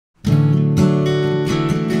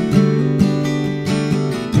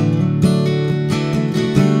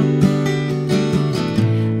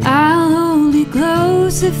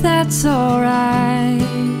place if that's alright.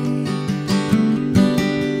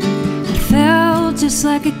 I felt just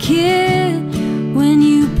like a kid when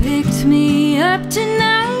you picked me up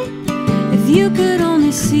tonight. If you could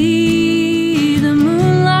only see the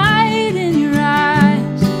moonlight in your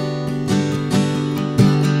eyes.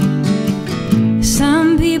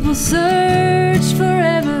 Some people search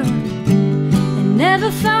forever and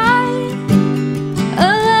never find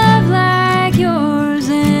a love like yours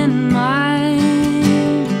and mine.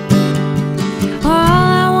 All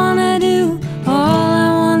I wanna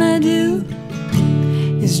do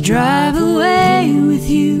is drive away with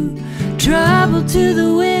you. Trouble to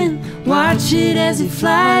the wind, watch it as it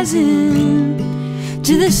flies in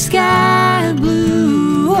to the sky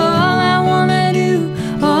blue. All I wanna do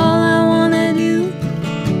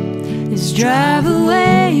is drive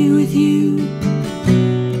away with you.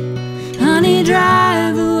 Honey,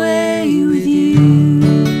 drive away with you.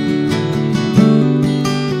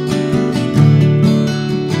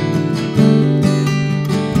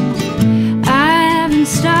 I haven't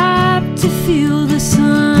stopped to feel the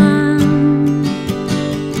sun.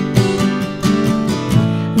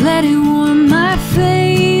 Let it warm my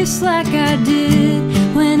face like I did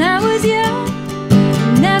when I was young.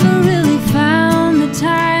 Never really found the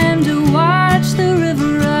time to watch the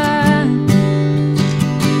river run.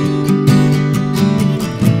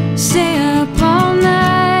 Stay up all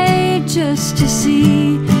night just to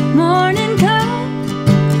see morning come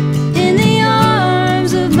in the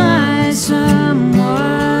arms of my someone.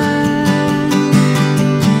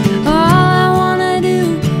 All I wanna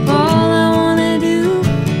do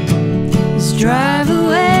is drive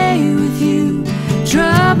away with you.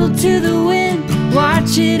 Trouble to the wind,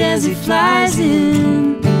 watch it as it flies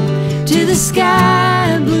in to the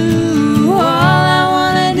sky blue. All I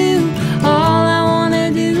wanna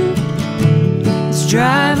do is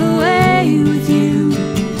drive away with you.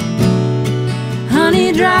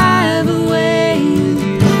 Honey, drive away.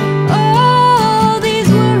 Oh, these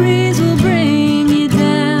worries will bring you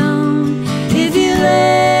down if you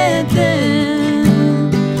let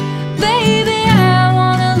them. Baby, I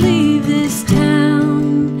wanna leave this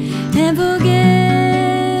town and forget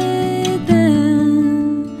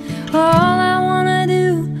them. All I wanna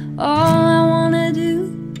do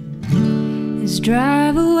is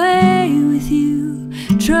drive away with you.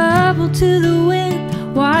 Trouble to the wind,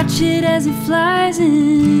 watch it as it flies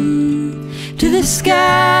in to the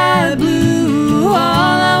sky blue.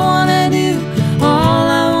 All I wanna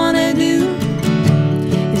do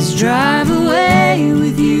is drive away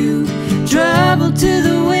with you. Trouble to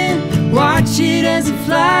the wind, watch it as it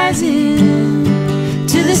flies in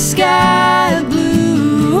to the sky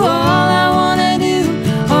blue. All I wanna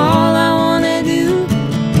do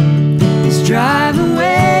is drive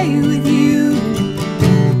away with you.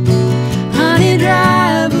 Honey, drive